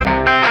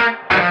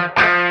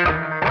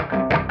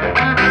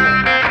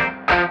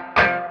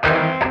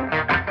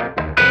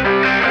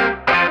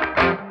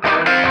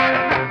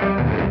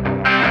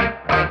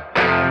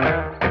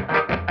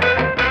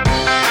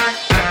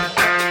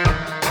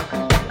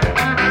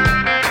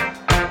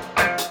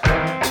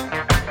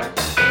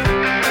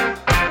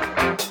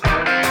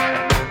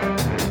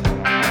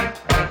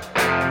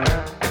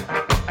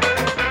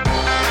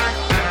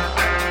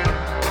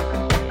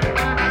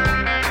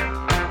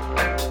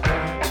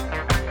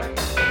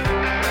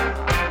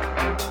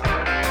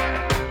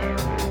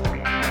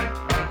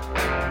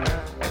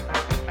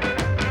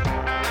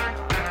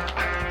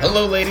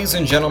Hello, ladies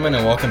and gentlemen,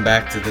 and welcome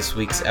back to this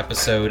week's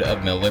episode of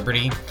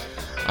MilLiberty.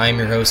 I'm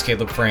your host,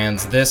 Caleb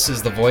Franz. This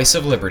is the voice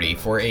of liberty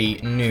for a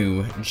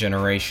new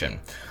generation.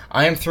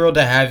 I am thrilled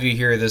to have you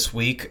here this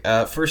week.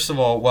 First of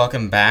all,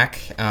 welcome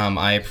back.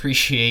 I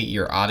appreciate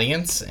your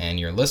audience and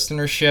your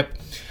listenership.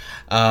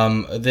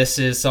 This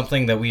is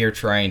something that we are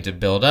trying to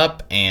build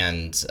up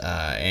and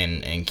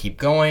keep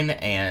going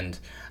and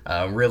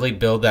really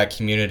build that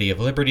community of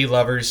liberty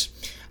lovers.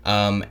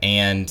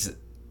 And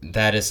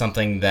that is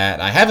something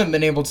that I haven't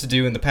been able to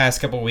do in the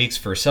past couple of weeks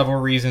for several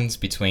reasons.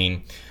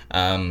 Between,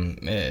 I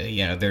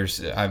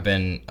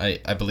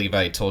believe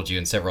I told you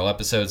in several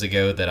episodes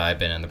ago that I've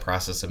been in the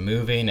process of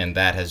moving, and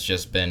that has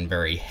just been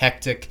very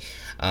hectic,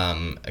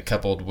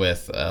 coupled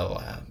with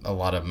a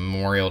lot of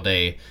Memorial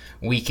Day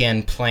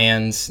weekend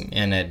plans,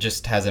 and it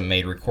just hasn't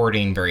made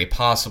recording very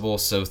possible.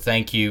 So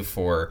thank you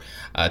for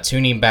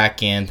tuning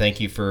back in.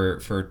 Thank you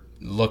for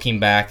looking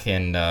back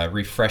and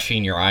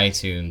refreshing your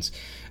iTunes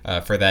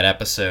for that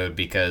episode,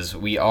 because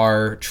we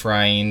are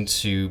trying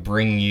to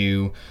bring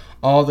you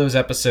all those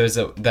episodes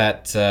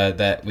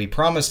that we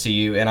promised to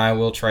you, and I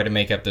will try to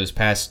make up those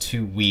past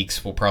 2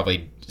 weeks. We'll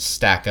probably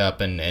stack up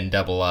and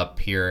double up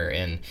here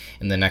in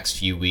the next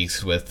few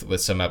weeks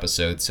with some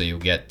episodes, so you'll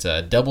get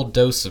a double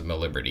dose of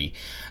MilLiberty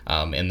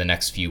in the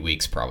next few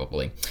weeks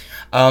probably.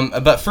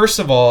 But first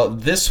of all,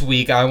 this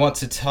week I want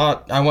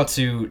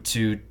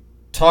to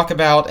talk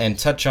about and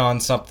touch on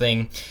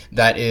something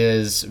that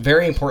is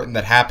very important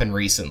that happened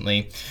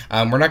recently.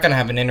 We're not going to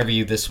have an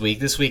interview this week.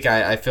 This week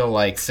I feel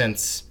like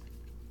since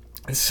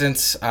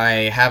I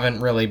haven't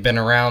really been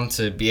around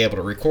to be able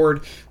to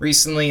record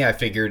recently, I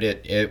figured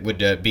it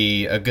would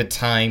be a good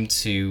time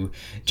to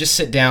just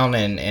sit down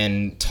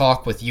and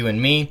talk with you and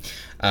me.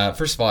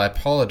 First of all, I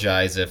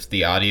apologize if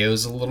the audio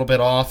is a little bit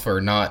off or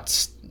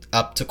not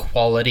up to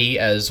quality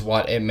as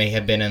what it may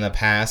have been in the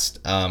past.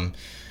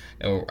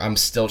 I'm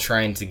still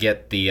trying to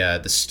get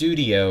the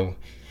studio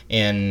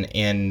in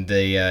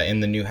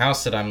the new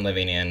house that I'm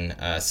living in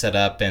set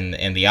up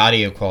and the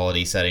audio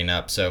quality setting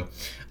up. So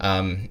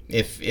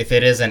if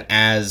it isn't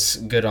as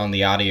good on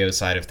the audio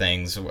side of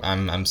things,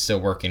 I'm still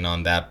working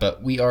on that.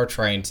 But we are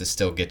trying to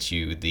still get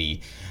you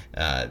the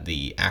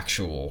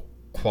actual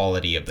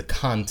quality of the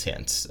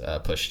content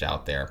pushed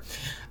out there.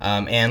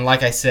 And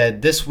like I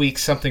said, this week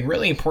something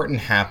really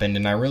important happened,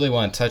 and I really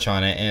want to touch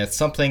on it. And it's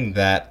something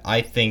that I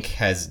think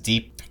has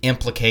deep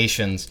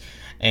implications,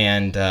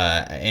 and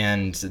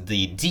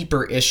the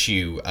deeper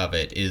issue of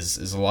it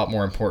is a lot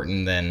more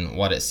important than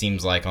what it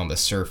seems like on the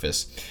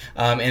surface,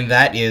 and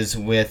that is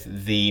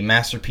with the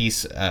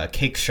Masterpiece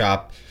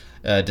Cakeshop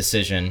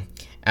decision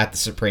at the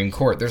Supreme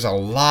Court. There's a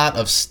lot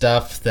of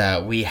stuff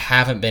that we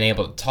haven't been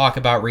able to talk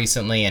about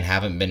recently and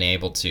haven't been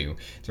able to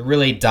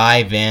really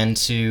dive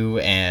into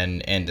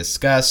and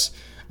discuss.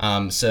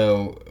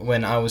 So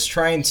when I was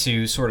trying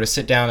to sort of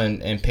sit down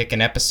and pick an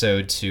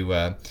episode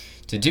to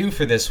do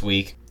for this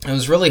week, it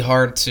was really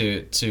hard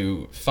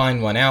to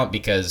find one out,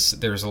 because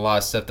there's a lot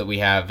of stuff that we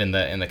have in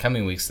the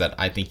coming weeks that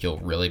I think you'll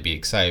really be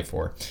excited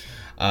for.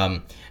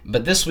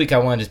 But this week I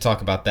wanted to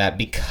talk about that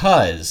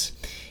because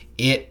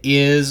it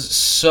is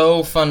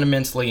so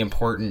fundamentally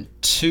important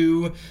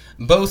to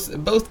both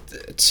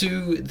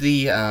to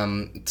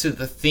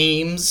the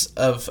themes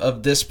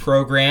of this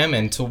program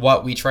and to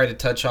what we try to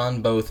touch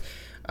on, both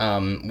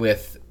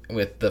with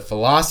the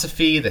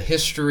philosophy, the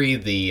history,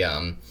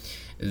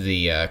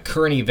 the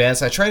current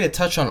events. I try to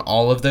touch on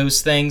all of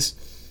those things,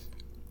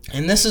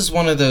 and this is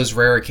one of those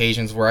rare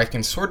occasions where I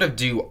can sort of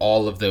do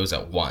all of those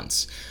at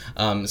once.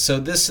 So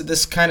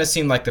this kind of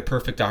seemed like the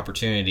perfect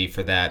opportunity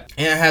for that,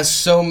 and it has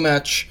so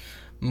much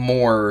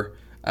more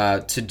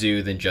to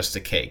do than just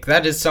a cake.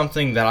 That is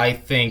something that I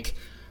think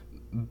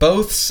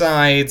both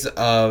sides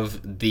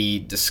of the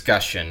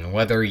discussion,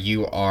 whether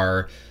you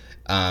are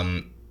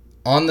on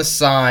the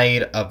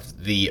side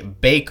of the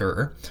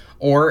baker,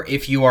 or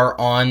if you are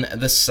on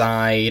the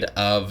side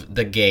of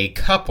the gay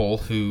couple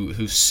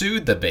who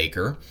sued the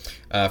baker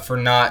for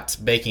not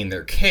baking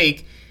their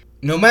cake,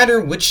 no matter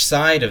which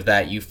side of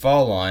that you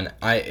fall on,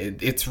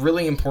 it's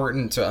really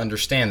important to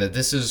understand that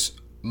this is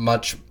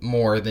much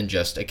more than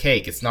just a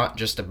cake. It's not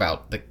just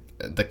about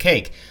the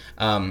cake.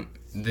 I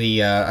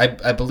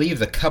believe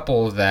the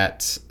couple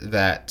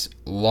that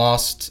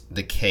lost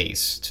the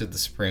case to the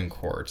Supreme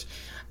Court,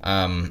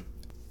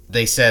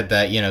 they said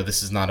that,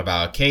 this is not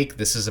about a cake,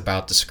 this is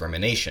about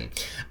discrimination.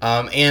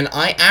 And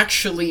I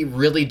actually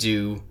really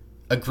do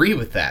agree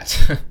with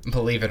that,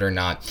 believe it or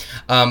not.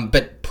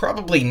 But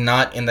probably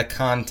not in the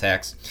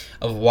context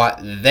of what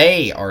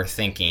they are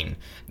thinking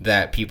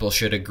that people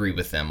should agree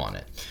with them on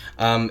it.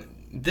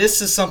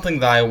 This is something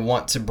that I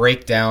want to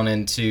break down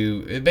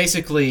into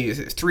basically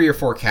 3 or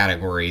 4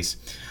 categories.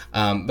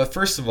 But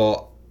first of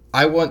all,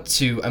 I want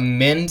to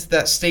amend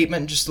that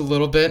statement just a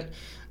little bit.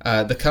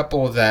 The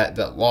couple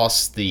that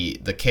lost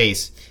the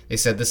case, they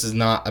said this is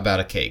not about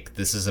a cake.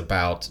 This is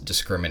about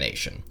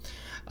discrimination.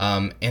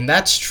 And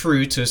that's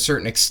true to a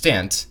certain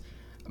extent,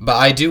 but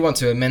I do want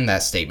to amend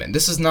that statement.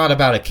 This is not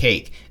about a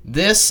cake.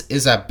 This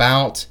is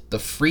about the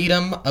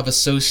freedom of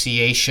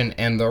association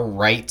and the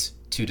right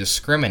to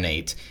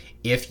discriminate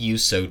if you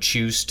so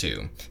choose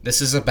to.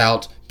 This is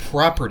about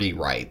property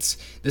rights.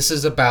 This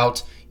is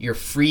about your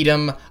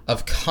freedom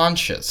of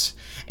conscience.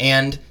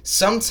 And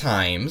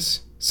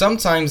sometimes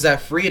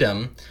that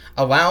freedom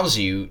allows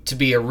you to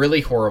be a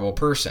really horrible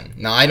person.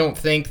 Now, I don't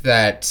think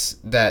that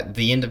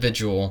the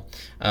individual,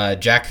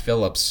 Jack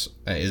Phillips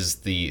is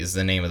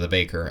the name of the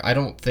baker. I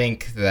don't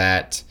think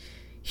that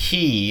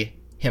he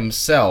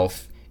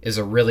himself is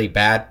a really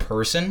bad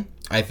person.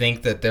 I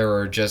think that there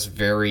are just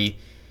very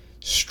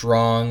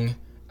strong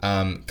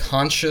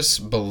conscious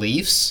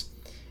beliefs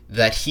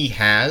that he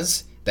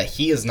has that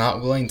he is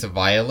not willing to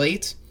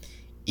violate,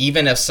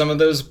 even if some of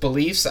those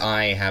beliefs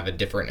I have a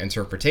different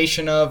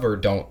interpretation of or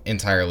don't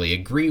entirely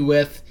agree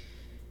with.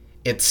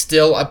 It's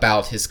still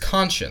about his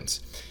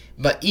conscience.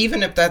 But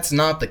even if that's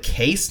not the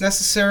case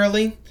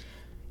necessarily,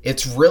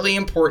 it's really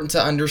important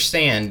to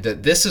understand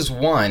that this is,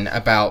 one,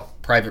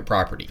 about private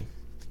property.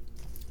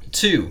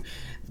 Two,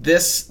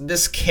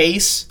 this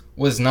case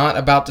was not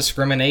about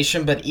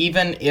discrimination, but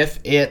even if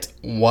it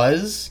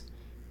was,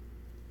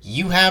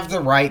 you have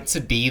the right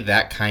to be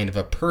that kind of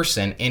a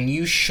person, and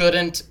you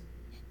shouldn't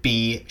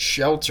be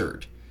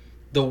sheltered.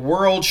 The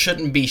world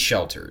shouldn't be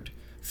sheltered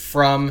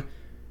from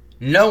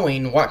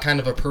knowing what kind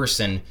of a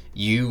person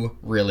you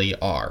really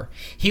are.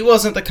 He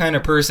wasn't the kind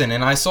of person,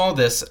 and I saw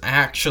this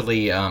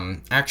actually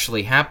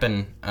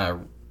happen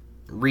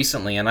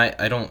recently, and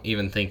I don't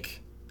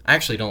think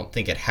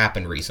it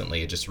happened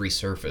recently. It just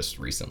resurfaced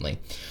recently.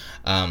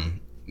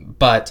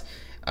 But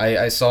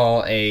I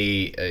saw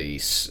a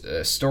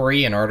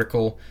story, an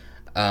article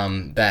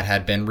that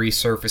had been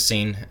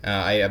resurfacing.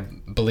 I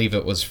believe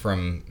it was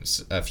from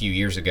a few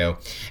years ago,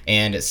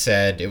 and it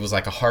said it was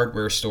like a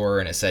hardware store,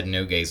 and it said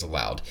no gays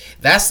allowed.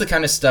 That's the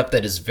kind of stuff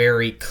that is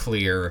very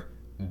clear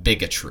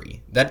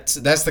bigotry. That's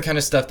the kind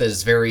of stuff that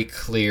is very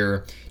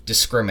clear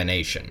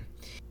discrimination.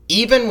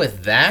 Even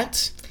with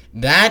that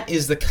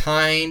is the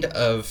kind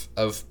of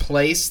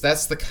place,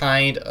 that's the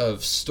kind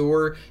of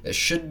store that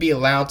should be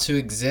allowed to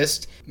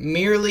exist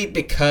merely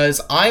because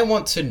I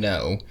want to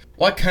know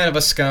what kind of a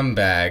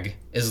scumbag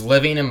is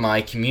living in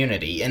my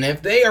community. And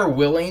if they are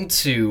willing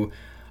to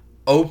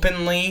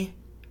openly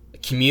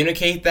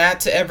communicate that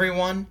to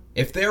everyone,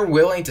 if they're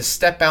willing to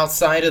step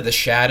outside of the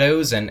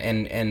shadows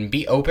and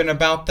be open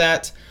about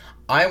that,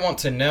 I want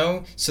to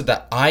know so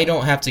that I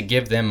don't have to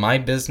give them my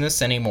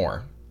business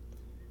anymore.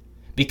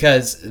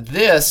 Because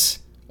this,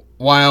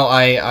 while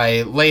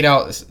I laid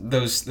out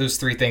those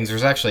three things,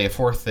 there's actually a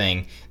fourth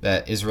thing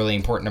that is really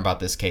important about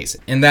this case,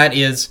 and that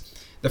is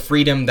the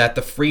freedom that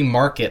the free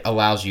market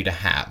allows you to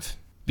have.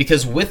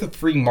 Because with a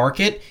free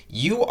market,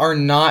 you are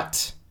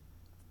not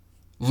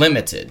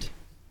limited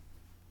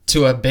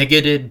to a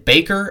bigoted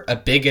baker, a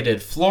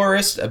bigoted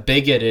florist, a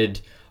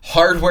bigoted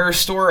hardware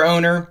store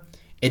owner.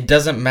 It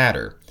doesn't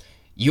matter.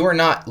 You are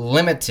not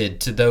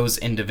limited to those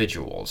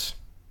individuals.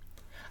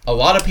 A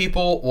lot of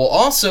people will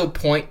also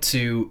point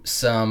to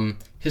some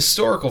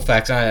historical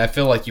facts. I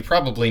feel like you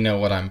probably know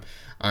what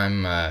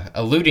I'm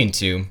alluding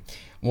to.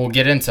 We'll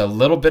get into a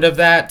little bit of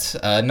that,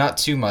 not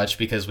too much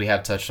because we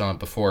have touched on it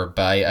before,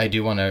 but I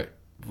do want to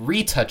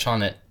retouch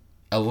on it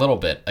a little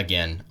bit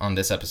again on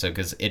this episode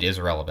because it is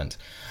relevant.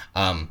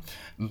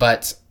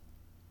 But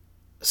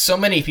so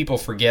many people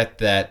forget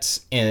that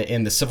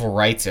in the civil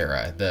rights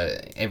era,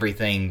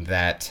 everything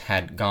that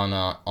had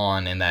gone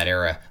on in that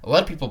era, a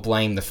lot of people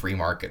blame the free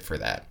market for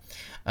that,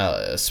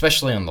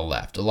 especially on the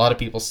left. A lot of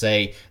people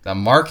say the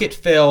market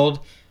failed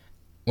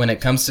when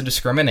it comes to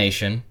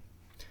discrimination,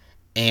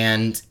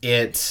 and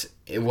it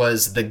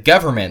was the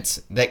government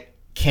that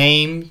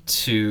came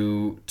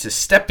to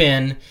step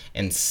in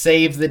and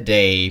save the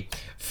day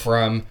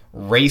from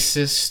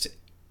racist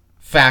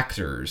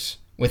factors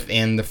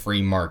within the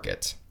free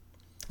market.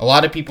 A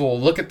lot of people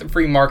will look at the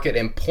free market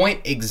and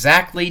point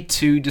exactly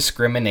to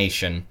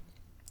discrimination,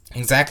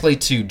 exactly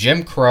to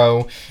Jim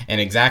Crow,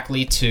 and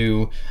exactly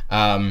to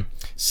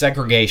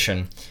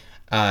segregation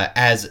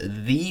as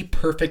the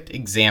perfect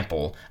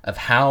example of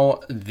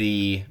how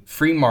the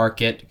free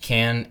market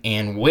can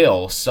and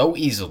will so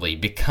easily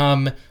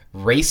become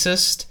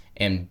racist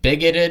and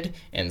bigoted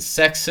and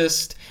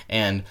sexist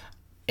and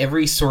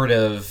every sort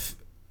of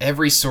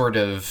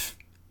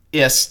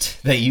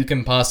ist that you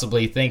can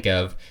possibly think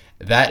of.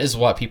 That is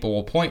what people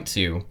will point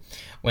to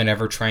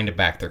whenever trying to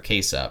back their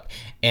case up.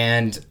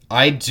 And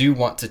I do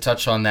want to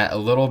touch on that a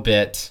little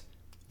bit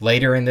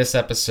later in this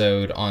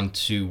episode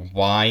onto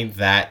why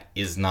that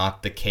is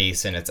not the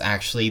case, and it's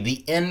actually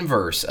the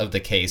inverse of the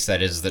case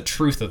that is the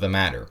truth of the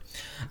matter.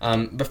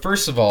 But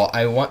first of all,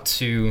 I want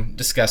to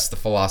discuss the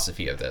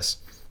philosophy of this.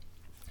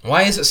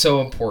 Why is it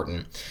so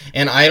important?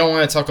 And I don't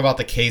want to talk about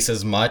the case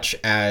as much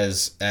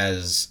as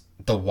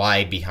the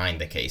why behind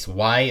the case.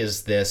 Why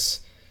is this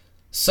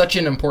such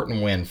an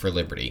important win for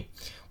liberty?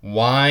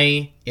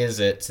 Why is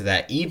it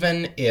that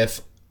even if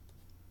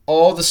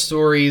all the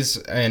stories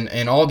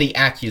and all the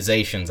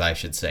accusations, I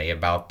should say,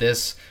 about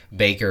this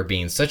baker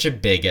being such a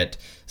bigot,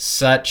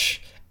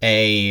 such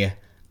a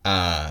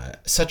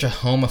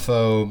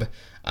homophobe,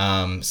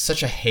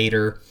 such a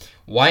hater,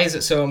 why is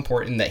it so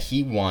important that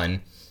he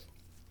won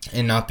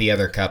and not the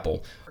other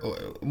couple.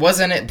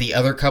 Wasn't it the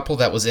other couple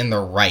that was in the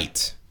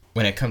right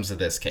when it comes to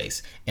this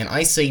case? And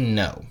I say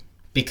no,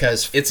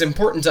 because it's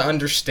important to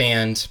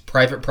understand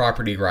private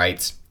property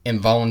rights in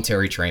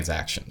voluntary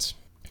transactions.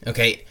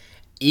 Okay,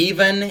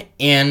 even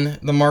in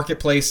the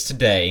marketplace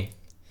today,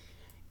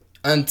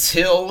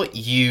 until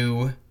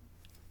you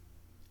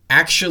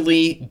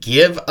actually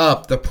give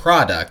up the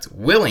product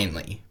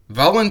willingly,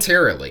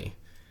 voluntarily,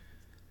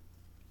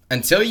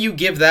 until you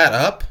give that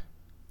up,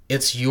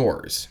 it's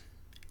yours.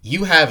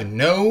 You have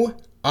no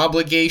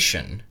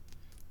obligation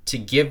to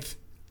give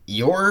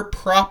your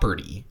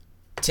property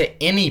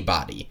to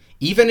anybody.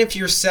 Even if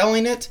you're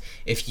selling it,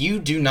 if you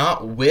do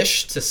not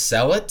wish to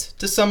sell it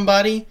to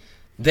somebody,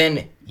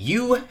 then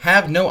you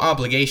have no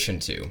obligation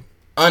to,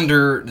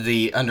 under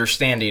the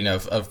understanding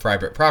of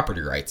private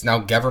property rights. Now,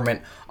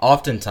 government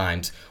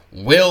oftentimes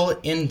will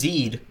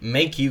indeed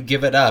make you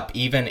give it up,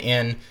 even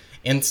in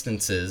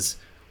instances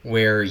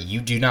where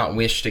you do not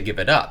wish to give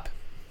it up.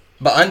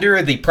 But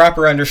under the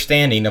proper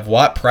understanding of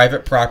what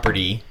private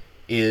property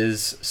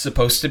is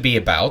supposed to be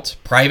about,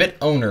 private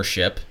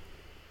ownership,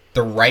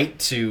 the right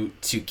to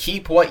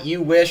keep what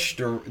you wish,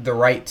 the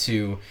right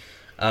to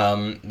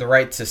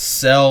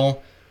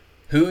sell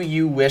who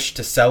you wish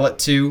to sell it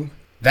to,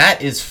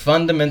 that is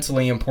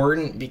fundamentally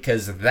important,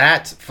 because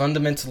that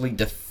fundamentally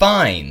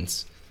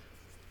defines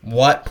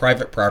what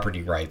private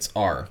property rights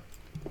are.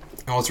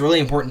 Now, it's really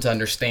important to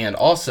understand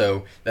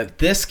also that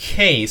this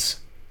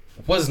case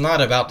was not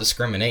about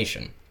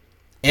discrimination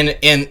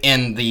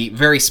in the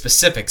very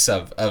specifics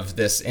of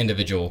this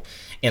individual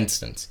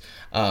instance.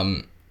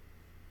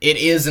 It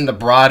is in the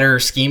broader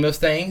scheme of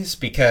things,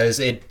 because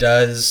it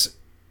does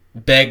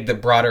beg the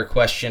broader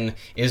question,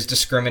 is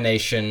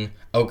discrimination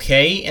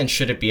okay, and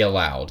should it be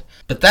allowed?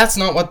 But that's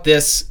not what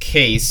this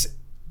case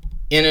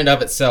in and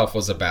of itself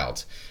was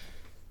about.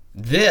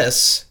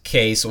 This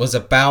case was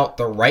about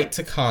the right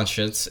to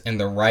conscience and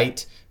the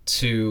right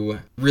to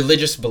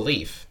religious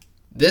belief.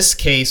 This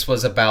case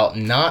was about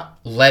not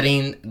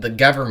letting the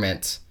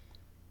government,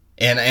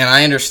 and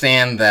I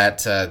understand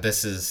that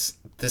this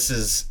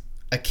is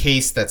a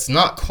case that's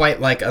not quite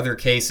like other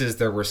cases.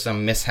 There were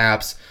some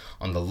mishaps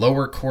on the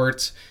lower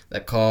courts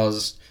that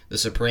caused the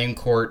Supreme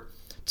Court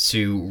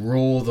to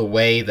rule the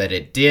way that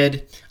it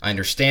did. I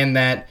understand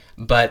that,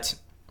 but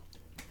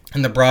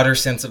in the broader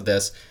sense of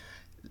this,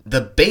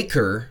 the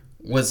baker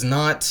was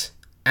not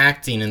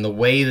acting in the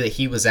way that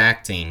he was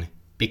acting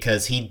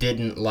because he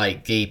didn't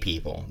like gay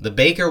people. The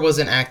baker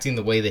wasn't acting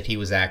the way that he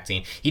was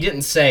acting. He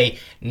didn't say,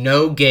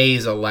 no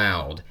gays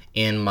allowed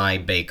in my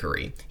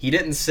bakery. He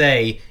didn't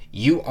say,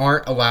 you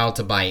aren't allowed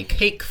to buy a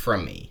cake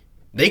from me.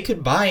 They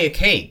could buy a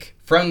cake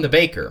from the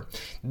baker.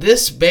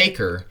 This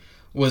baker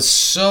was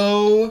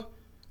so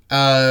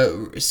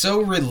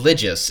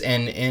religious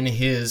in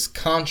his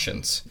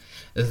conscience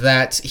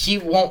that he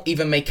won't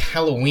even make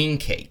Halloween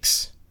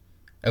cakes.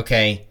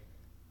 Okay?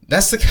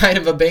 That's the kind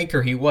of a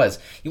baker he was.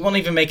 He won't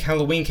even make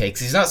Halloween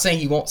cakes. He's not saying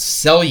he won't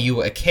sell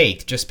you a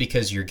cake just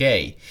because you're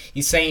gay.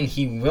 He's saying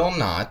he will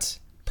not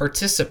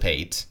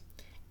participate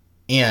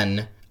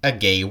in a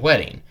gay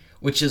wedding,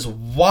 which is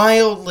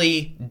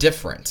wildly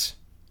different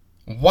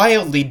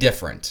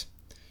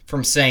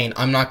from saying,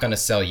 I'm not going to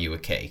sell you a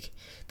cake.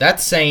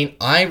 That's saying,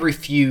 I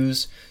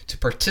refuse to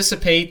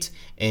participate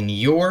in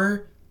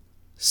your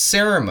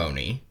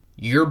ceremony,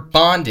 your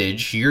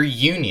bondage, your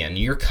union,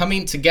 your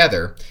coming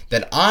together,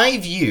 that I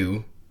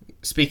view,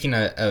 speaking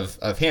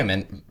of him,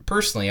 and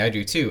personally I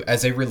do too,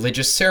 as a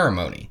religious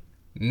ceremony.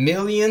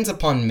 Millions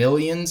upon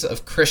millions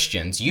of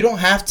Christians. You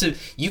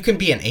can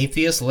be an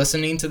atheist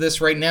listening to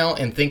this right now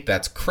and think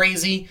that's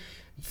crazy,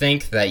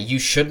 think that you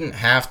shouldn't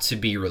have to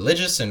be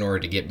religious in order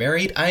to get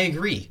married. I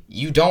agree.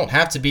 You don't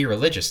have to be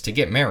religious to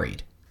get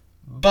married.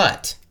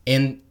 But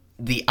in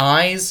the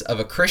eyes of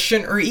a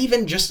Christian, or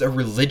even just a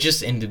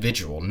religious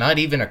individual, not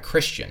even a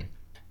Christian,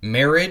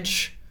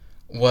 marriage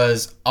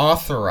was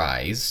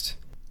authorized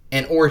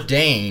and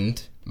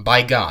ordained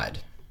by God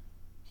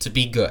to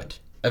be good.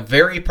 A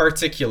very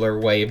particular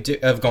way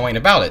of going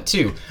about it,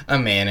 too. A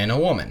man and a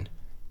woman.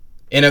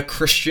 In a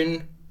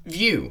Christian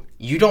view.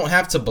 You don't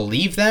have to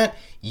believe that.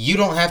 You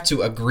don't have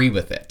to agree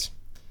with it.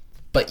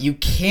 But you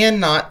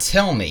cannot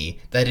tell me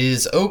that it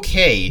is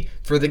okay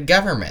for the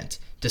government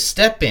to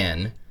step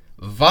in,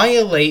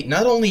 violate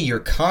not only your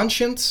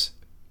conscience,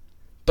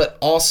 but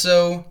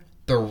also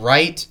the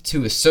right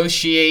to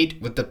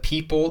associate with the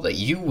people that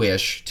you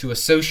wish to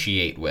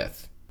associate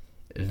with.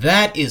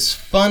 That is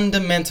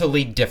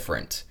fundamentally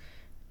different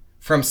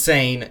from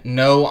saying,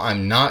 no,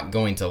 I'm not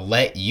going to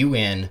let you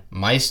in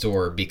my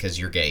store because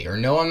you're gay, or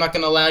no, I'm not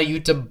going to allow you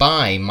to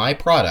buy my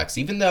products,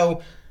 even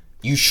though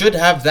you should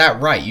have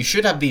that right. You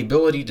should have the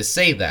ability to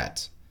say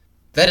that.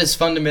 That is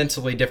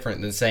fundamentally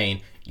different than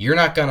saying, you're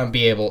not going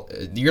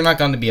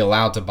to be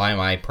allowed to buy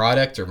my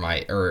product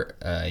or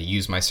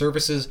use my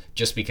services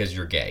just because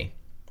you're gay.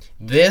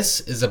 This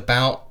is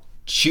about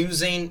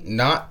choosing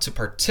not to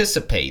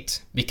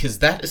participate, because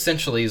that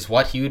essentially is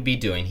what he would be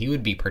doing. He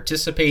would be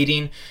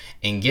participating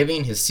and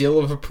giving his seal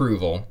of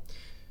approval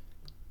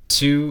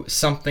to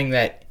something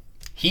that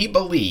he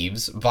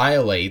believes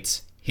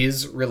violates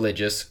his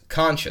religious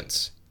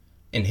conscience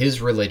and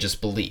his religious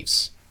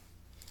beliefs.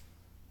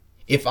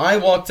 If I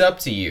walked up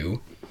to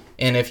you,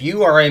 and if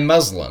you are a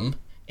Muslim,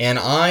 and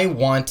I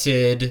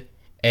wanted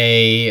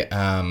a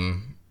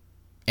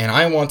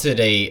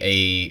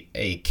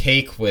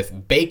cake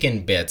with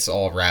bacon bits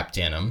all wrapped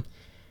in them,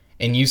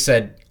 and you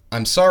said,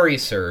 "I'm sorry,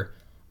 sir,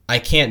 I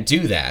can't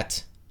do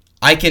that.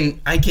 I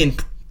can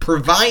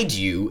provide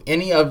you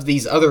any of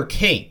these other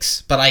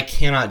cakes, but I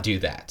cannot do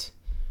that."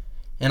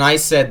 And I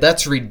said,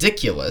 "That's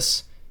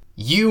ridiculous.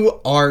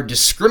 You are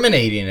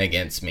discriminating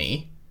against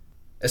me,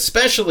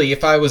 especially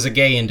if I was a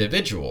gay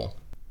individual."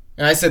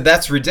 And I said,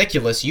 "That's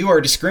ridiculous. You are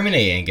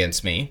discriminating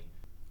against me."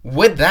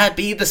 Would that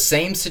be the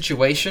same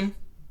situation?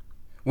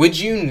 Would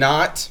you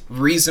not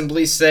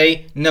reasonably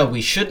say, "No,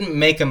 we shouldn't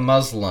make a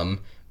Muslim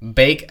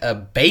bake a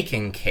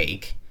bacon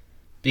cake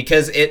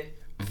because it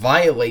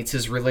violates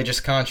his religious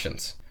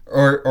conscience"?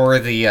 Or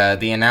the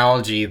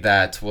analogy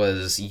that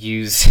was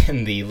used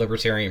in the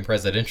libertarian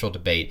presidential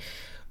debate.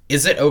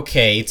 Is it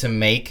okay to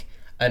make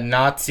a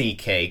Nazi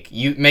cake?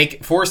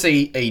 Force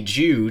a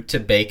Jew to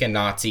bake a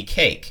Nazi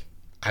cake?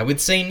 I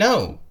would say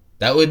no.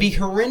 That would be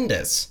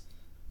horrendous.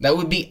 That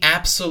would be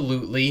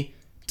absolutely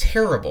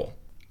terrible.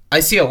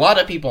 I see a lot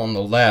of people on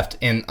the left,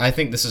 and I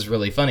think this is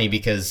really funny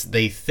because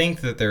they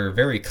think that they're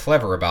very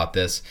clever about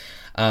this.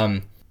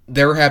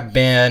 There have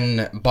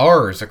been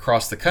bars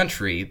across the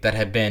country that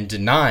have been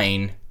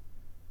denying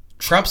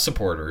Trump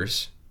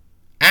supporters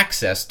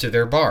access to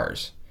their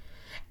bars.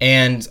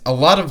 And a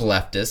lot of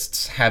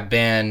leftists have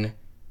been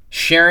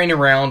sharing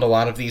around a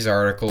lot of these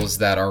articles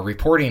that are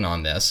reporting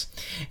on this.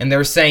 And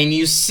they're saying,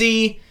 you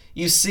see,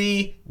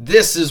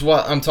 this is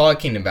what I'm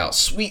talking about.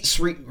 Sweet,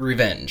 sweet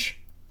revenge.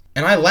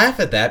 And I laugh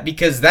at that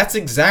because that's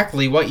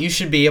exactly what you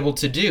should be able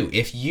to do.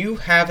 If you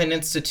have an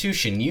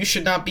institution, you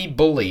should not be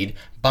bullied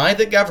by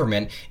the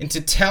government into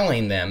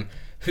telling them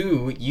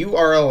who you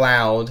are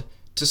allowed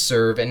to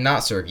serve and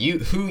not serve.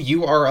 Who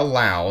you are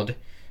allowed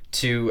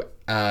to,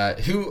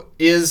 who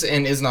is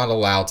and is not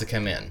allowed to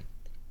come in.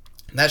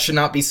 That should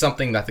not be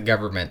something that the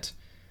government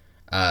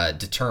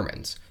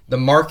determines. The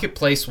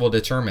marketplace will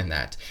determine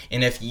that.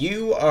 And if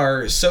you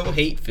are so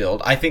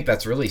hate-filled, I think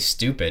that's really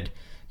stupid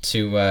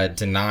to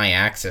deny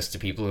access to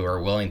people who are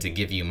willing to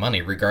give you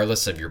money,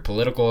 regardless of your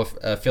political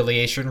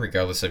affiliation,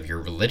 regardless of your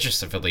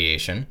religious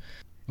affiliation.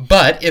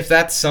 But if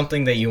that's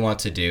something that you want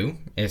to do,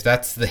 if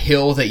that's the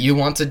hill that you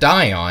want to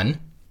die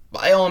on,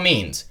 by all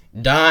means,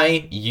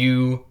 die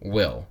you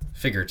will.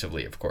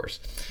 Figuratively, of course.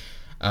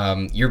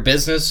 Your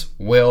business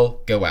will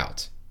go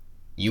out.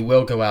 You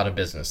will go out of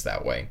business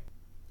that way.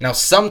 Now,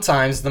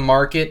 sometimes the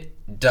market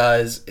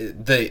does,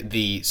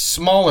 the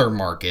smaller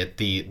market,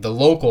 the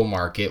local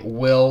market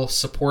will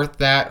support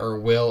that or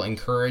will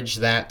encourage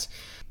that.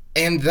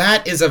 And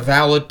that is a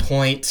valid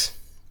point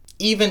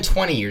even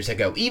 20 years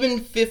ago,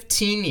 even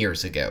 15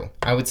 years ago.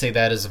 I would say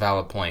that is a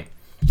valid point.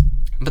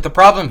 But the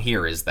problem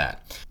here is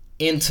that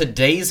in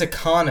today's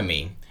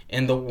economy,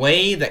 in the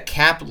way that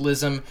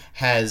capitalism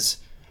has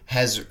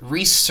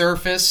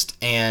resurfaced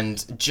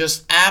and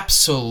just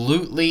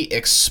absolutely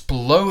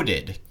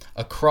exploded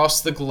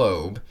across the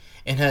globe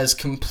and has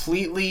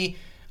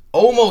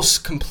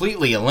almost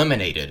completely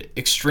eliminated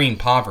extreme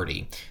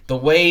poverty. The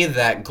way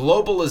that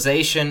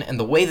globalization and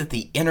the way that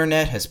the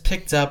internet has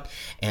picked up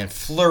and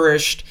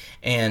flourished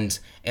and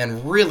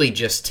really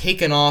just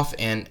taken off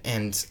and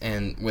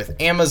with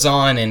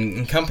Amazon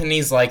and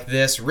companies like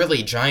this,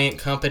 really giant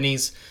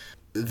companies,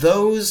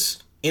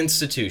 those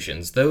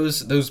institutions,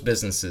 those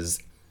businesses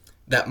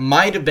that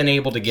might have been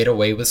able to get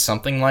away with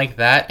something like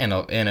that in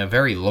a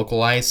very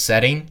localized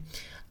setting,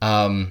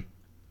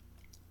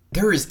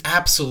 there is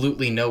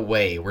absolutely no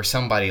way where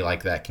somebody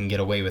like that can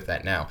get away with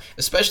that now.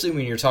 Especially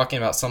when you're talking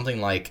about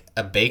something like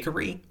a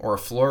bakery or a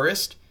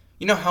florist.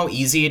 You know how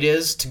easy it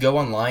is to go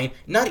online,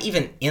 not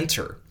even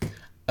enter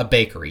a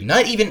bakery,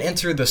 not even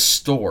enter the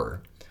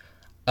store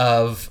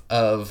of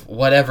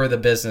whatever the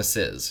business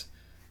is.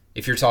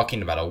 If you're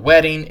talking about a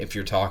wedding, if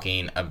you're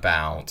talking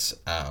about,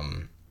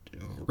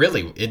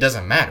 really, it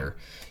doesn't matter.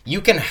 You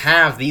can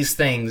have these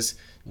things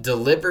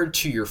delivered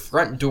to your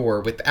front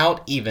door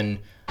without even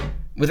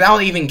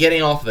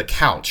getting off the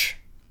couch.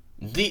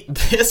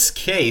 This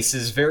case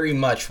is very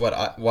much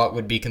what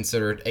would be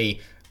considered a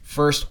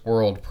first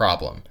world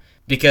problem,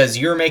 because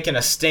you're making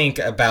a stink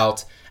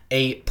about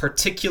a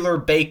particular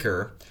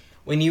baker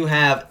when you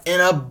have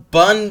an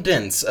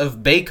abundance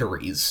of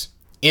bakeries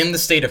in the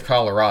state of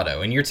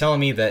Colorado, and you're telling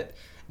me that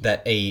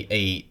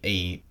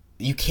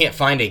you can't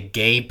find a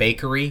gay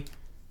bakery,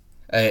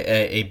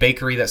 a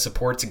bakery that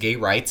supports gay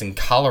rights in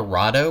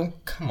Colorado?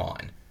 Come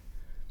on.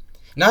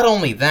 Not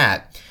only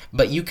that,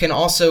 but you can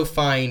also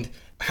find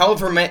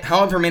however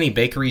many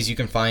bakeries you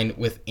can find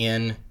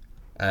within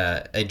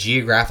a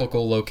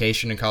geographical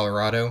location in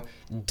Colorado,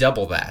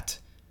 double that.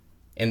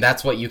 And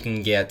that's what you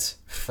can get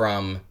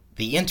from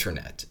the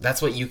internet.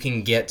 That's what you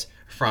can get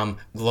from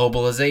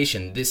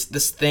globalization.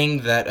 This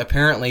thing that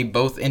apparently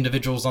both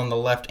individuals on the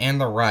left and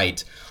the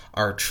right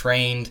are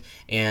trained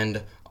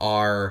and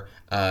are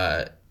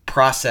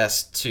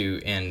processed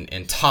to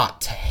and taught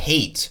to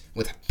hate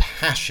with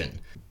passion.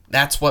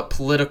 That's what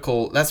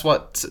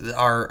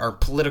our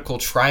political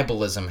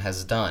tribalism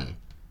has done.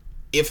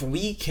 If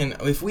we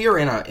are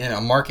in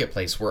a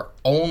marketplace where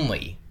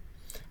only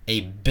a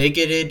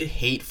bigoted,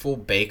 hateful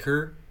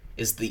baker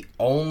is the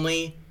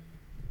only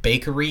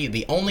bakery,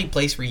 the only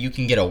place where you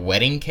can get a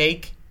wedding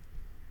cake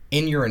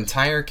in your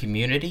entire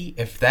community,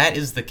 if that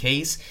is the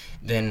case,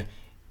 then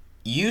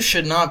you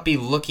should not be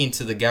looking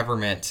to the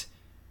government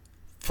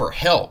for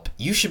help.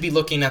 You should be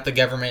looking at the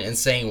government and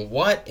saying,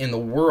 what in the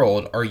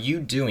world are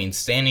you doing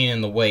standing in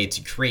the way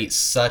to create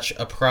such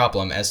a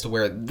problem as to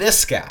where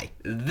this guy,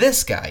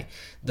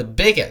 the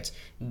bigot,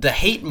 the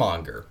hate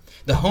monger,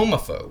 the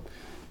homophobe,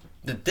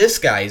 that this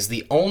guy is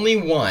the only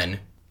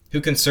one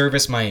who can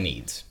service my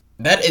needs.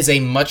 That is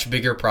a much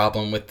bigger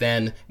problem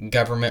within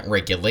government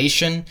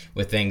regulation,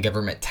 within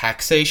government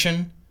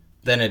taxation,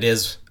 than it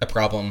is a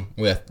problem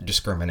with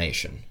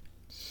discrimination.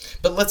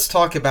 But let's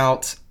talk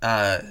about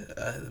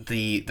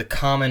the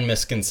common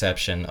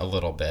misconception a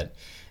little bit,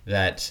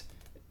 that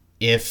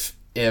if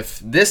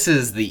this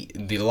is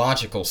the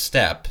logical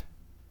step,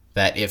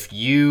 that if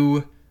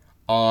you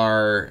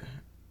are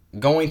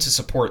going to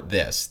support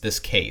this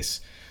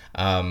case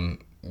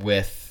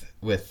with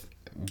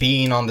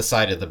being on the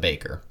side of the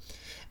baker,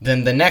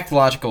 then the next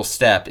logical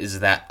step is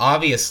that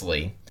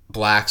obviously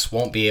blacks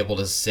won't be able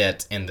to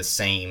sit in the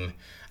same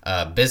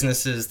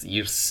businesses,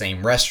 use the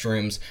same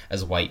restrooms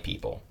as white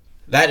people.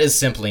 That is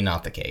simply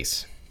not the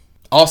case.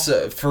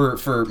 Also,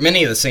 for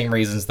many of the same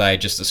reasons that I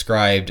just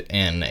described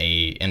in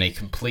a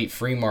complete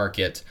free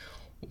market,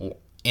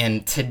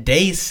 in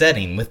today's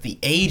setting with the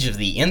age of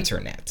the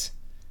internet,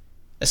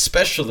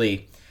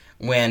 especially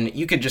when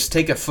you could just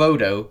take a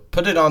photo,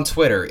 put it on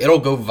Twitter, it'll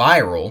go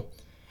viral,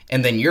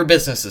 and then your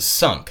business is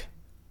sunk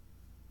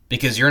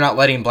because you're not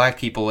letting black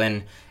people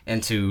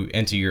into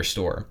your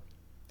store.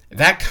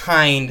 That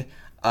kind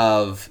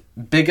of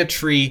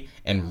bigotry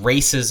and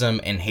racism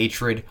and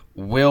hatred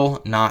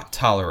will not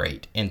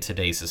tolerate in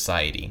today's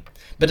society.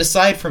 But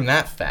aside from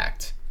that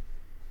fact,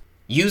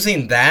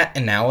 using that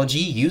analogy,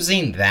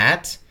 using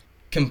that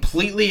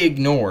completely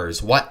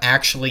ignores what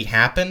actually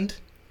happened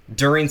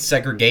during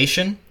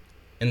segregation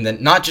in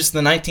not just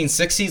the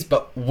 1960s,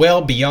 but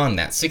well beyond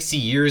that, 60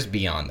 years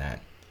beyond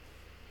that,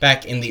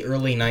 back in the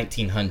early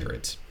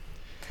 1900s.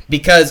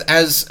 Because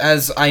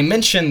as I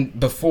mentioned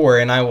before,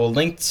 and I will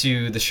link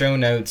to the show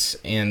notes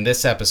in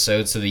this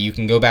episode so that you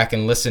can go back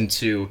and listen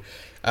to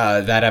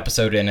that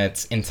episode in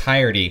its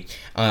entirety.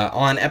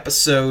 On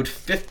episode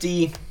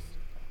 53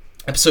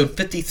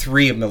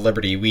 of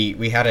MilLiberty,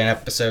 we had an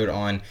episode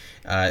on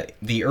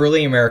the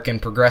early American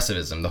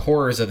progressivism, the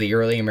horrors of the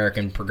early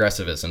American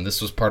progressivism.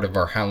 This was part of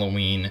our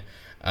Halloween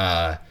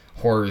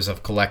Horrors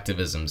of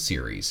Collectivism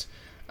series.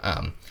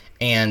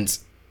 And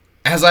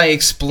as I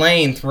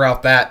explained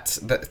throughout that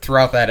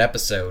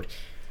episode,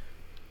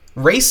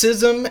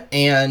 racism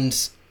and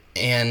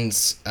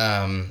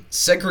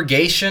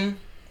segregation,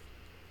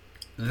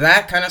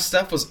 that kind of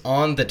stuff was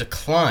on the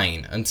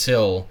decline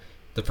until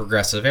the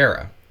Progressive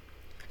Era.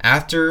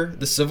 After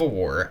the Civil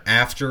War,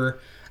 after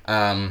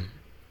the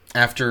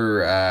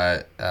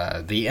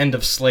end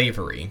of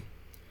slavery,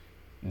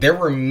 there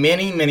were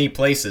many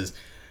places.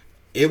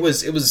 It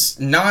was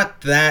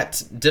not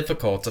that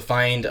difficult to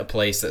find a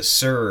place that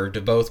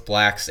served both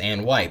blacks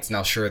and whites.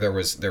 Now, sure, there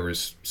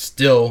was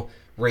still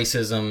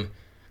racism.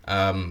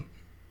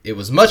 It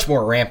was much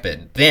more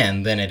rampant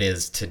then than it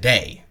is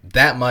today.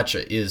 That much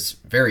is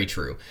very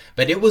true.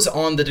 But it was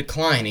on the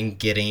decline and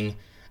getting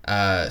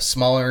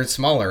smaller and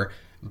smaller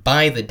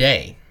by the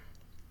day.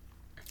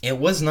 It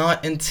was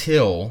not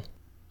until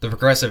the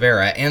Progressive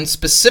Era, and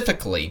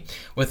specifically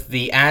with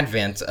the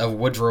advent of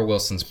Woodrow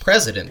Wilson's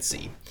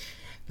presidency,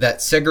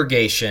 that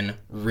segregation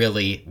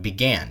really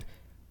began.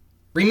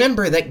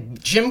 Remember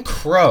that Jim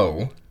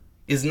Crow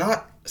is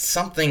not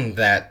something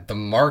that the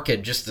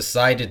market just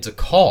decided to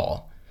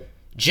call.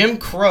 Jim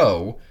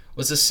Crow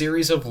was a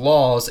series of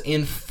laws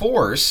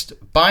enforced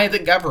by the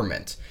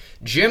government.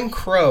 Jim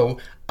Crow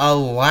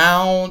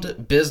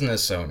allowed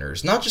business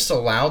owners, not just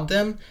allowed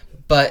them,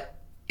 but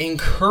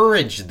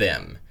encouraged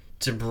them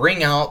to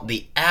bring out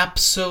the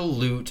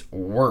absolute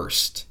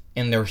worst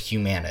in their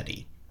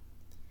humanity.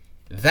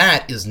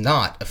 That is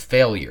not a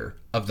failure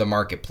of the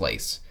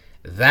marketplace.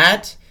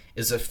 That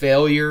is a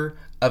failure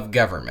of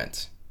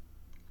government.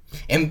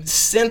 And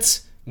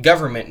since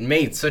government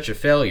made such a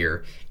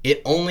failure,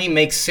 it only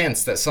makes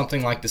sense that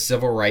something like the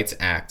Civil Rights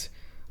Act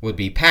would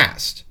be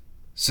passed,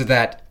 so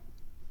that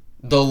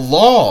the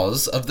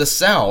laws of the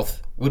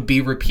South would be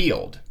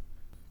repealed.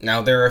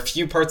 Now, there are a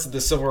few parts of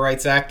the Civil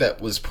Rights Act that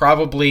was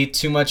probably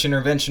too much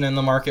intervention in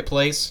the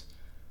marketplace,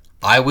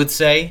 I would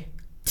say,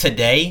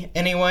 today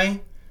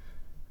anyway.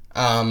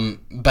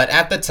 But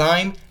at the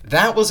time,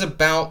 that was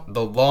about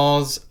the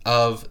laws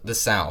of the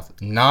South,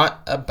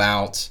 not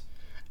about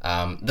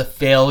the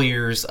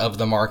failures of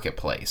the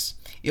marketplace.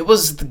 It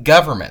was the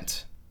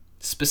government,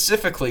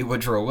 specifically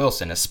Woodrow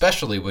Wilson,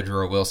 especially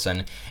Woodrow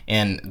Wilson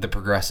in the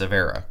Progressive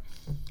Era,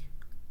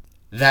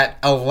 that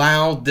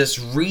allowed this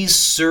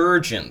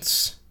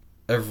resurgence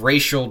of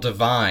racial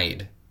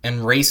divide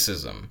and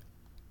racism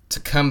to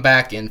come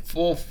back in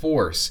full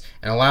force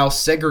and allow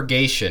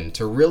segregation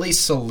to really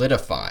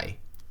solidify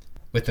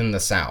within the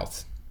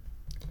South.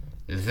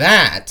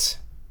 That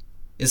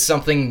is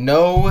something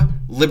no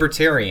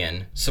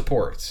libertarian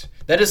supports.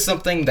 That is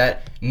something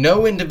that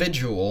no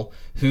individual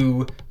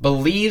who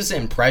believes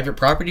in private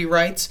property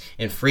rights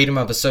and freedom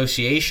of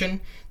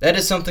association, that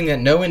is something that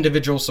no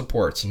individual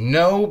supports.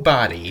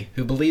 Nobody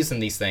who believes in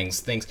these things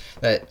thinks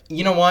that,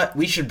 you know what,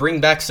 we should bring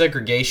back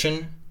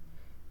segregation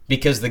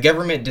because the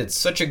government did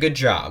such a good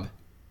job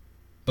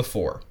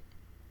before.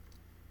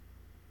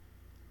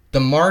 The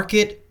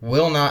market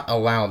will not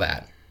allow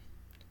that.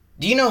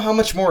 Do you know how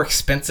much more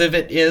expensive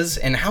it is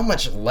and how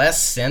much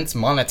less sense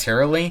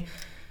monetarily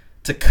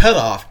to cut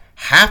off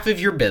half of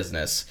your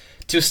business,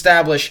 to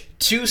establish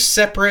 2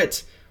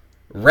 separate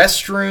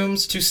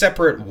restrooms, 2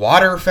 separate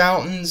water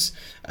fountains,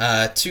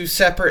 2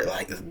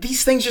 separate...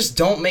 these things just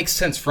don't make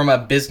sense from a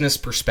business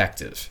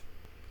perspective.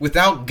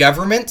 Without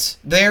government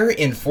there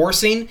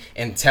enforcing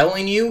and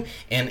telling you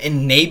and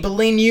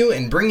enabling you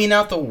and bringing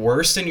out the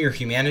worst in your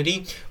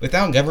humanity,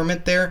 without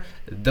government there,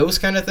 those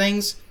kind of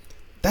things,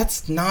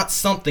 that's not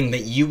something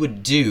that you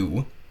would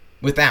do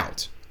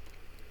without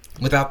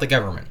the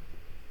government.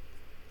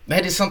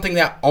 That is something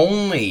that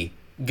only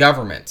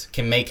government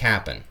can make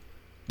happen.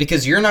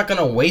 Because you're not going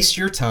to waste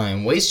your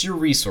time, waste your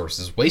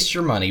resources, waste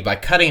your money by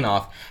cutting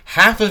off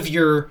half of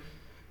your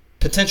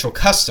potential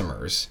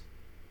customers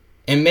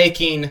and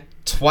making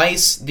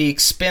twice the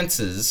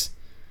expenses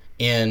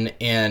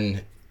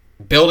in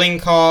building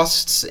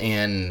costs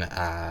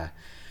and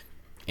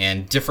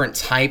different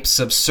types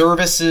of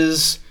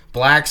services,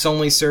 blacks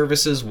only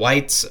services,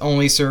 whites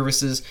only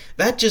services.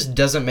 That just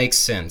doesn't make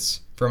sense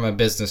from a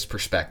business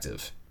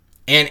perspective.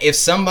 And if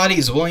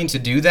somebody's willing to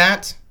do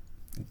that,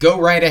 go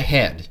right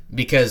ahead,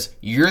 because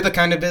you're the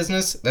kind of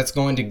business that's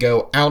going to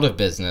go out of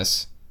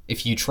business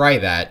if you try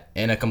that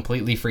in a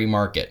completely free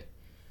market.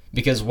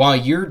 Because while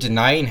you're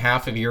denying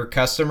half of your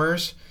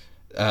customers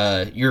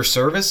your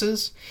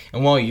services,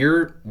 and while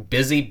you're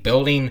busy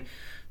building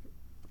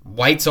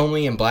whites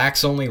only and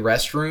blacks only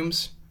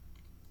restrooms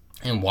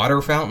and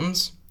water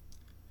fountains,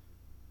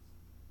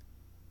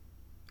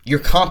 your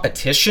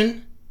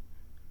competition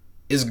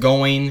is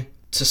going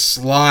to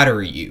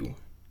slaughter you,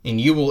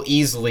 and you will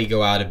easily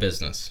go out of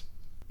business.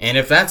 And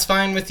if that's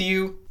fine with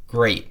you,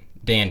 great,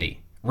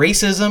 dandy.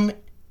 Racism,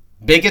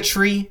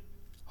 bigotry,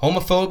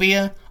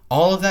 homophobia,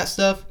 all of that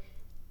stuff,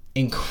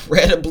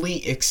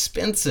 incredibly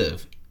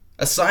expensive.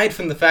 Aside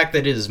from the fact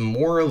that it is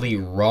morally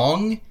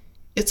wrong,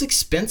 it's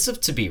expensive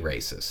to be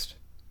racist.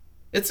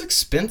 It's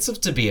expensive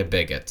to be a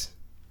bigot.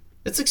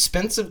 It's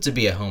expensive to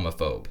be a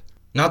homophobe.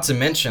 Not to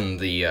mention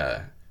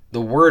the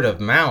word of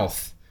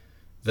mouth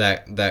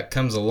that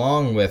comes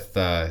along with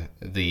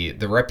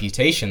the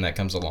reputation that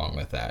comes along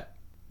with that.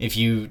 If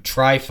you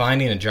try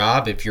finding a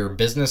job, if your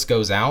business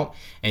goes out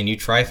and you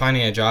try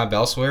finding a job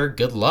elsewhere,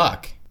 good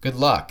luck. Good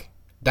luck.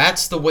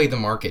 That's the way the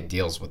market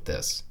deals with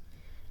this.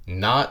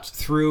 Not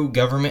through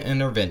government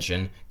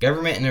intervention.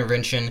 Government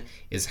intervention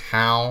is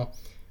how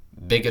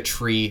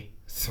bigotry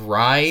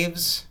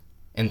thrives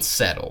and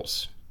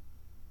settles.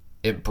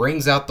 It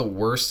brings out the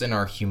worst in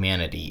our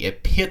humanity.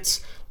 It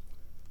pits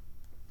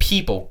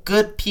people,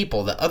 good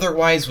people that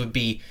otherwise would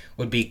be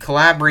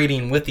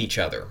collaborating with each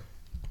other.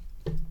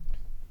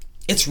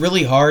 It's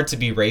really hard to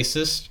be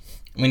racist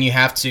when you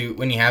have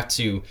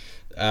to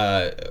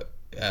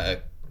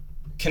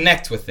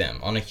connect with them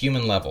on a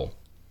human level.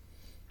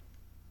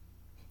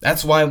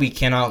 That's why we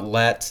cannot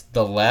let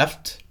the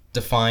left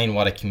define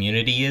what a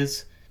community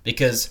is,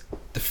 because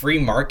the free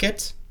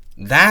market,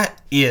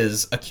 that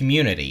is a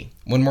community.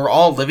 When we're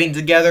all living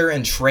together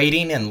and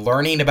trading and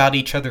learning about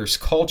each other's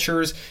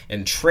cultures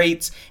and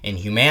traits and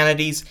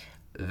humanities,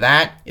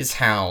 that is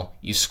how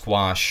you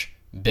squash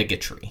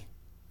bigotry.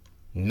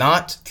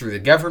 Not through the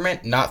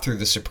government, not through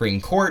the Supreme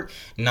Court,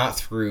 not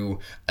through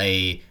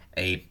an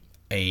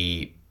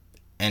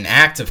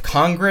act of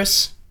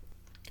Congress,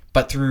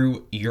 but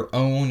through your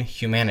own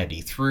humanity,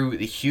 through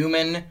the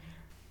human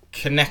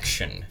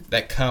connection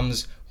that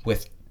comes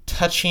with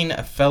touching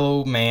a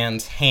fellow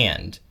man's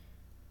hand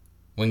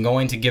when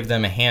going to give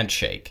them a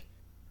handshake.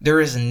 There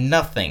is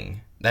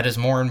nothing that is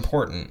more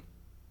important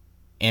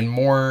and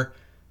more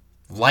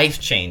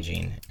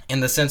life-changing in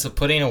the sense of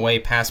putting away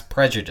past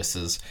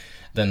prejudices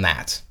than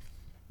that.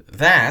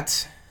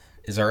 That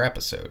is our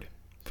episode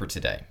for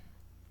today.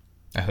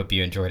 I hope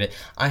you enjoyed it.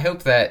 I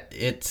hope that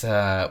it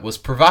was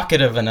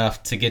provocative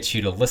enough to get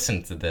you to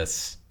listen to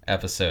this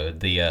episode,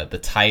 the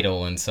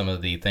title and some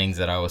of the things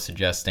that I was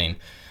suggesting.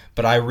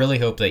 But I really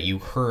hope that you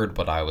heard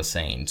what I was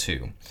saying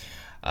too.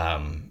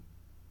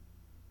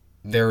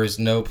 There is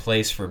no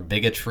place for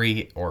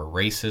bigotry or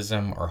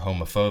racism or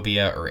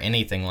homophobia or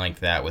anything like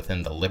that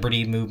within the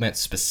liberty movement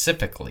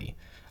specifically,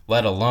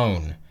 let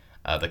alone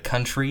the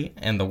country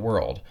and the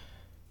world.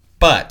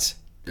 But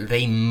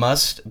they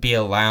must be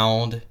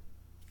allowed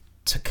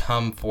to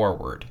come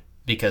forward,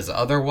 because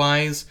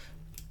otherwise,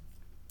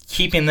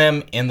 keeping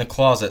them in the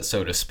closet,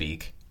 so to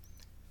speak,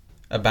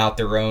 about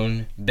their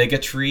own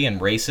bigotry and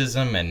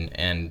racism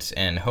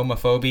and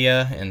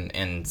homophobia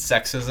and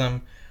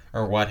sexism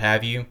or what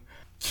have you.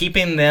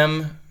 Keeping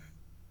them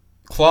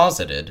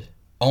closeted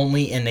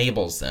only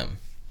enables them.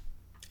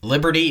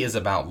 Liberty is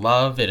about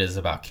love. It is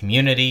about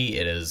community.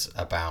 It is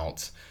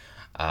about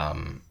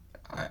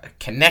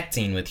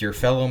connecting with your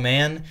fellow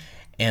man.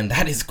 And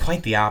that is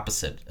quite the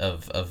opposite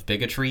of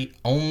bigotry.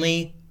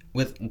 Only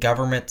with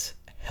government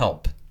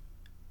help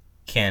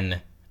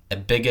can a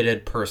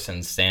bigoted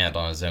person stand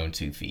on his own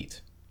 2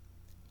 feet.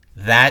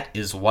 That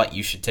is what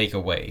you should take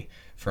away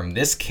from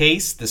this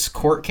case, this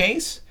court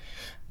case,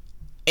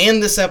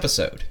 and this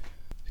episode.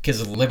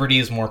 Because liberty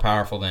is more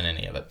powerful than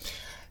any of it.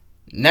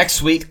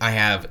 Next week, I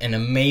have an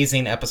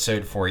amazing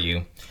episode for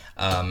you.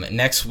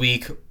 Next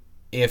week,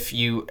 if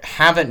you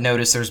haven't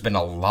noticed, there's been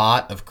a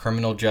lot of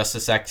criminal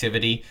justice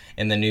activity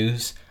in the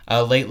news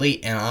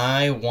lately, and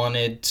I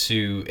wanted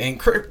to... And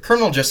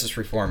criminal justice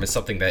reform is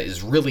something that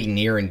is really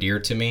near and dear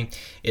to me.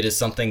 It is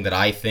something that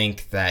I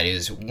think that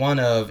is one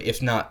of,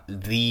 if not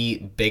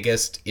the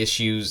biggest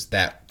issues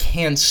that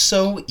can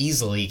so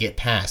easily get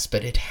passed,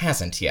 but it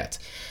hasn't yet.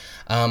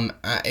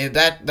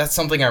 That's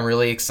something I'm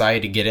really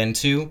excited to get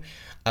into.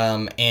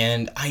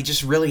 And I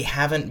just really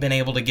haven't been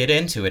able to get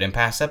into it in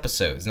past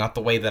episodes, not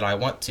the way that I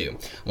want to.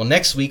 Well,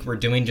 next week we're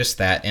doing just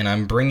that, and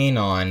I'm bringing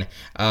on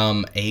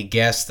a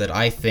guest that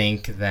I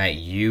think that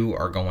you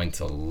are going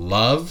to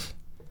love.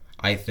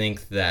 I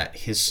think that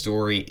his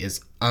story is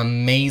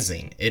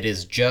amazing. It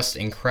is just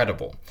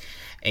incredible.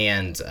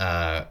 And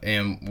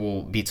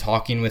we'll be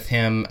talking with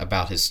him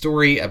about his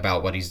story,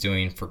 about what he's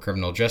doing for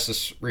criminal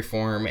justice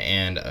reform,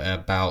 and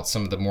about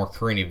some of the more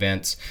current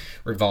events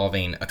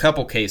revolving a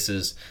couple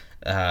cases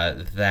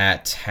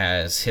that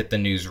has hit the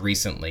news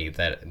recently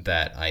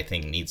that I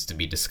think needs to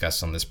be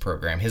discussed on this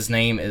program. His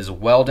name is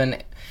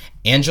Weldon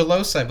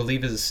Angelos, I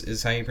believe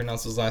is how you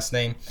pronounce his last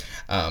name.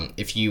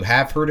 If you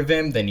have heard of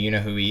him, then you know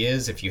who he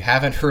is. If you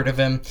haven't heard of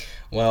him,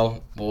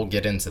 well, we'll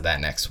get into that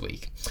next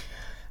week.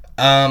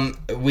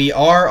 We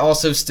are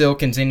also still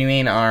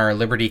continuing our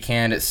Liberty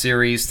Candidate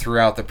series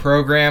throughout the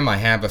program. I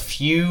have a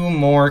few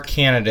more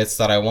candidates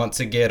that I want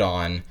to get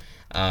on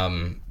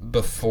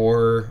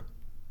before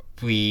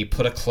we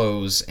put a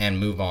close and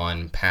move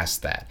on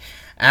past that.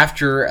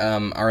 After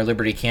our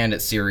Liberty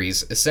Candidate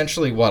series,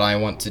 essentially what I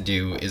want to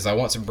do is I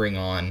want to bring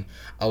on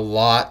a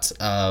lot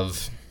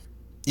of...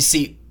 You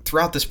see,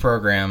 throughout this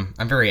program,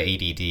 I'm very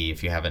ADD,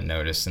 if you haven't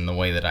noticed, in the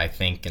way that I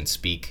think and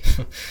speak.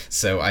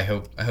 So I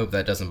hope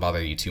that doesn't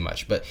bother you too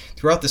much. But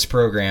throughout this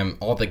program,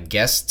 all the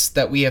guests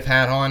that we have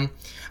had on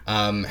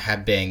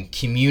have been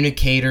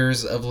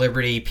communicators of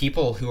liberty,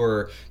 people who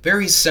are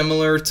very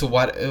similar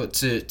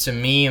to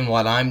me and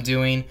what I'm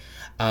doing.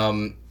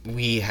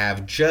 We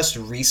have just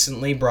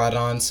recently brought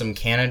on some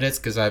candidates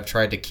because I've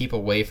tried to keep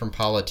away from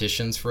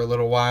politicians for a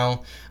little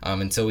while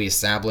until we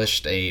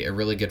established a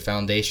really good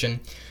foundation.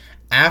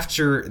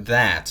 After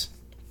that,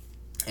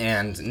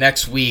 and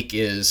next week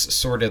is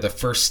sort of the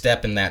first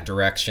step in that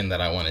direction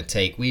that I want to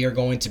take, we are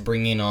going to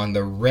bring in on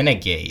the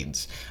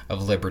renegades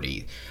of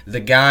liberty. The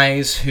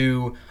guys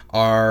who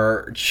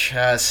are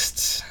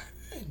just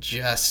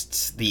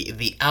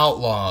the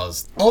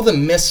outlaws, all the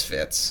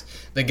misfits.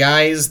 The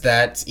guys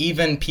that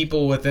even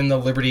people within the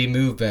liberty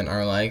movement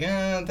are like,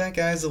 that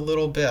guy's a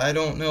little bit, I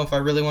don't know if I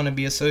really want to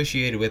be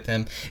associated with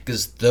him,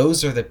 because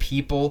those are the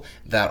people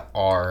that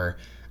are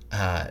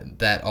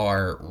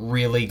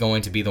really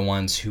going to be the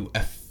ones who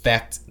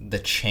affect the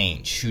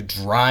change, who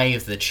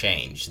drive the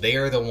change. They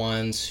are the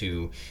ones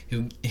who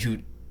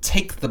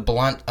take the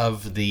blunt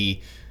of the,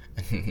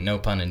 no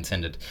pun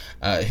intended,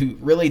 who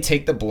really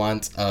take the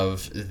blunt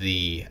of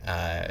the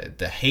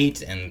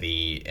hate and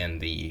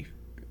the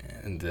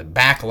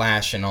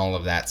backlash and all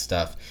of that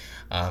stuff.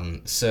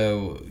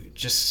 So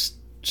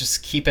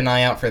just keep an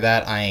eye out for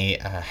that. I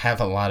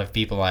have a lot of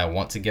people I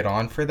want to get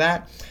on for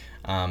that.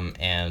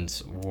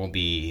 And we'll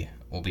be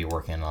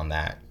working on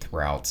that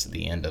throughout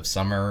the end of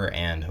summer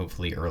and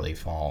hopefully early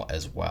fall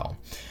as well.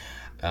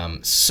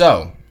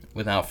 So,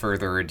 without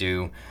further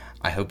ado,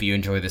 I hope you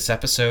enjoy this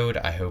episode.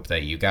 I hope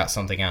that you got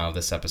something out of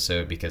this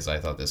episode because I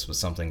thought this was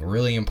something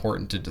really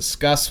important to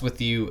discuss with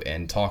you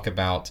and talk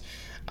about.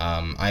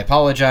 I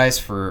apologize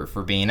for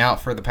being out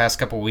for the past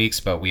couple weeks,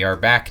 but we are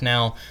back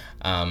now,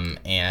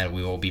 and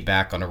we will be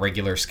back on a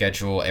regular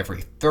schedule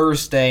every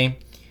Thursday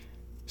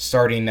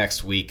starting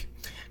next week.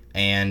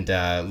 And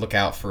look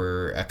out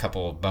for a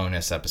couple of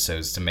bonus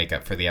episodes to make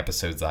up for the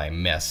episodes I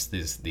missed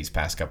these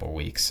past couple of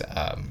weeks,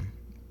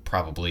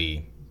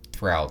 probably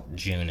throughout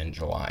June and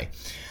July.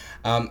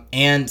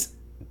 And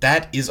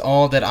that is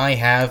all that I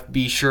have.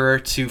 Be sure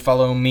to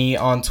follow me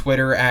on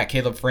Twitter at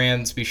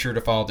CalebFrans. Be sure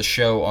to follow the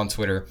show on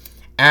Twitter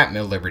at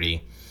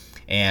MilLiberty.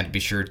 And be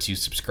sure to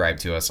subscribe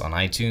to us on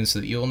iTunes so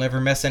that you'll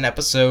never miss an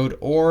episode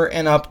or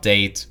an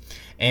update.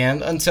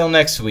 And until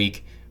next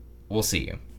week, we'll see you.